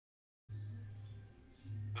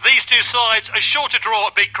These two sides are sure to draw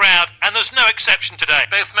a big crowd, and there's no exception today.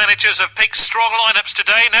 Both managers have picked strong lineups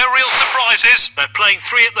today, no real surprises. They're playing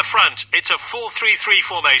three at the front. It's a 4-3-3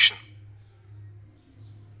 formation.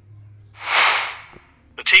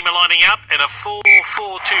 The team are lining up in a 4-4-2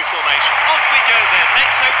 formation. Off we go then.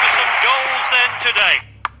 Let's hope for some goals then today.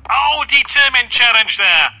 Oh, determined challenge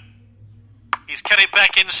there. He's cut it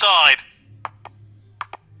back inside.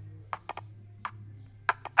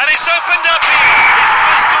 And it's opened up here. His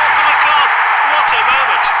first goal for the club. What a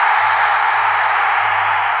moment.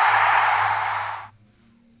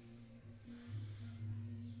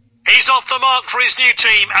 He's off the mark for his new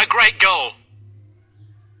team. A great goal.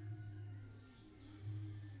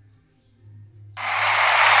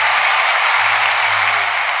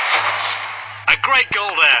 A great goal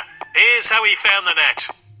there. Here's how he found the net.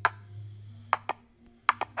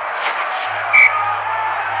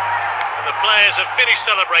 The players have finished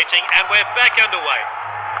celebrating and we're back underway.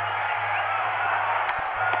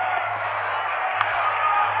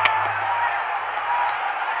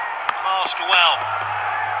 Passed well.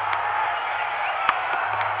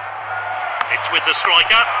 It's with the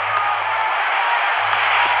striker.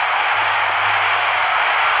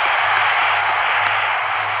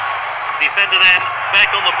 Defender then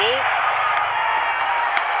back on the ball.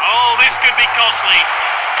 Oh, this could be costly.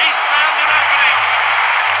 He's found an opening.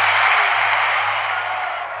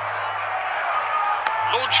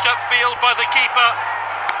 Launched upfield by the keeper.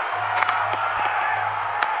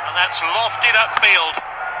 And that's lofted upfield.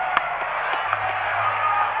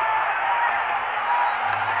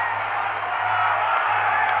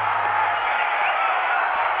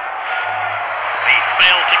 He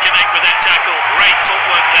failed to connect with that tackle. Great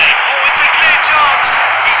footwork there. Oh, it's a clear chance.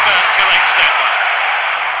 Keeper collects that one.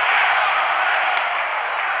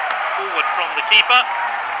 Forward from the keeper.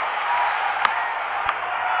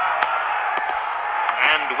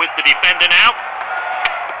 And with the defender now.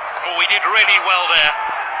 Oh, he did really well there.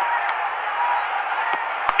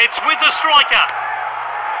 It's with the striker.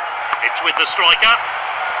 It's with the striker.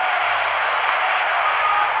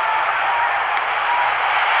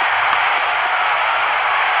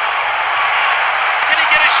 Can he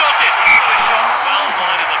get a shot in? He's got a shot well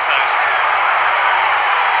wide of the post.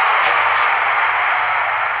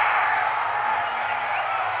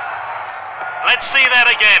 Let's see that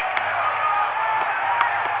again.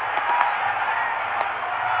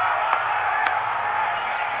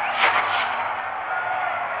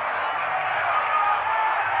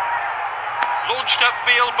 Launched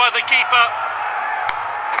upfield by the keeper.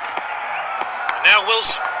 And now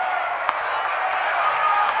Wilson.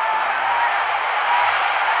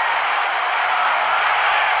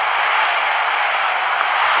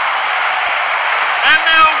 And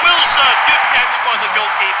now Wilson. Good catch by the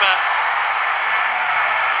goalkeeper.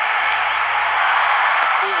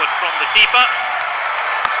 Forward from the keeper.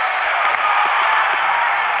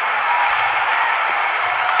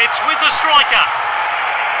 It's with the striker.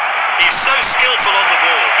 He's so skillful on the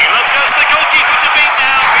ball. He goes the goalkeeper to beat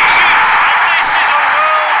now. He shoots. And this is a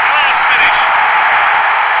world-class finish.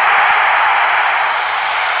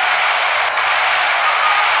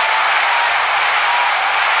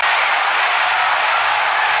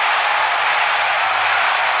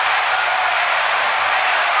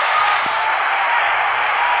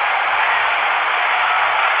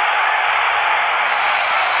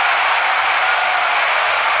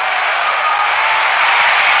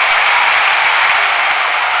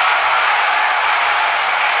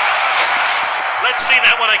 Let's see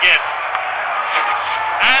that one again.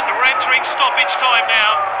 And we're entering stoppage time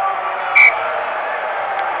now.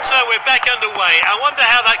 So we're back underway. I wonder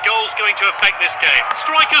how that goal's going to affect this game.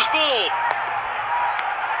 Striker's ball.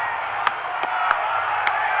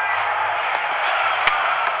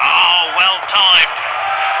 Oh, well timed.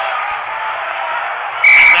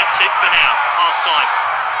 And that's it for now. Half time.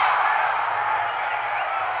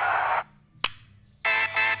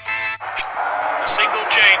 A single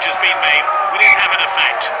change has been made. We didn't have an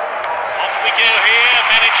effect. Off we go here.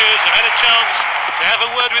 Managers have had a chance to have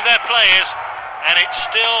a word with their players, and it's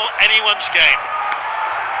still anyone's game.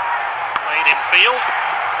 Played in field.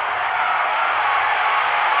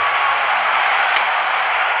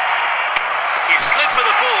 He slid for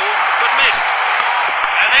the ball, but missed.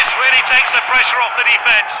 And this really takes the pressure off the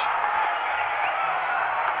defence.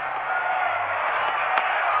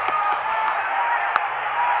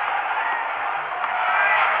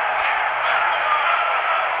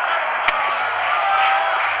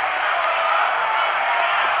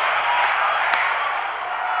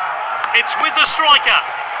 It's with the striker.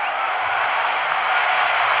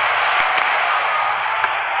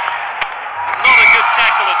 Not a good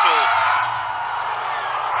tackle at all.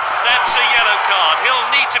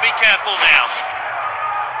 need to be careful now.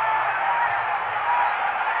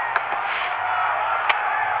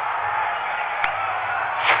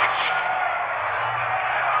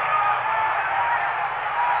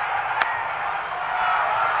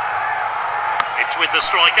 It's with the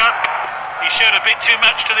striker. He showed a bit too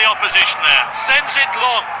much to the opposition there. Sends it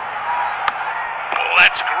long. Oh,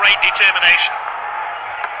 that's great determination.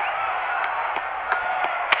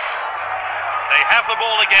 They have the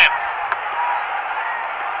ball again.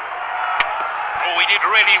 Oh, he did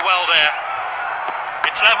really well there.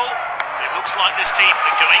 It's level. It looks like this team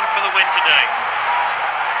are going for the win today.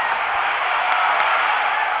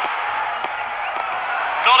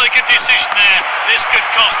 Not a good decision there. This could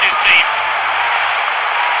cost his team.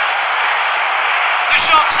 The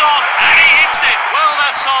shot's on, and he hits it. Well,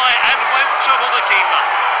 that's high and won't trouble the keeper.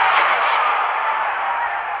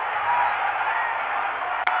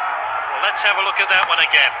 Well, let's have a look at that one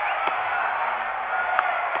again.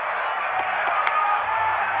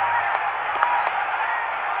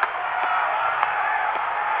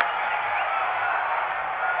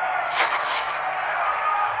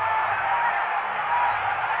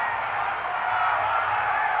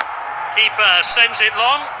 Keeper sends it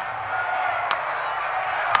long.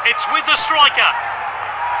 It's with the striker.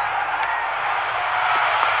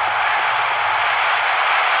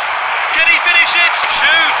 Can he finish it?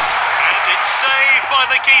 Shoots! And it's saved by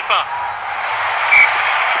the keeper.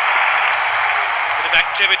 Bit of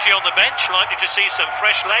activity on the bench. Likely to see some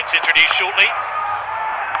fresh legs introduced shortly.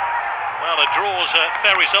 Well, a draw's a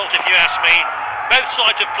fair result if you ask me. Both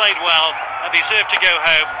sides have played well and deserve to go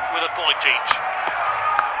home with a point each.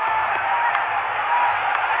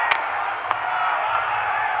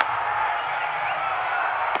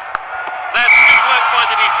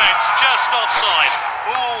 Just offside.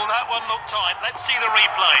 Oh, that one looked tight. Let's see the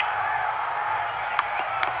replay.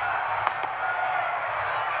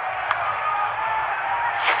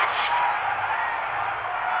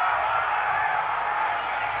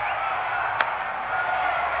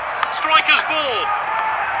 Striker's ball.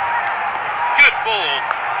 Good ball.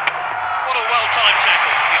 What a well-timed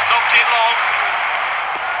tackle. He's knocked it long.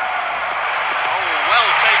 Oh, well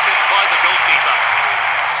taken by the goalkeeper.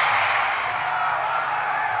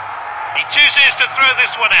 He chooses to throw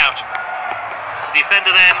this one out. The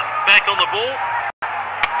defender then back on the ball.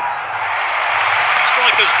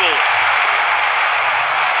 Striker's ball.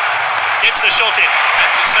 Gets the shot in.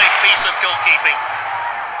 That's a safe piece of goalkeeping.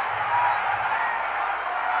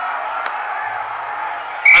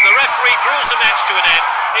 And the referee draws the match to an end.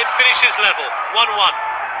 It finishes level, 1-1.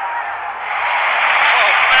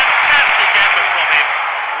 Oh, fantastic effort from him.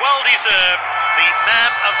 Well deserved the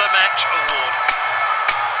Man of the Match award.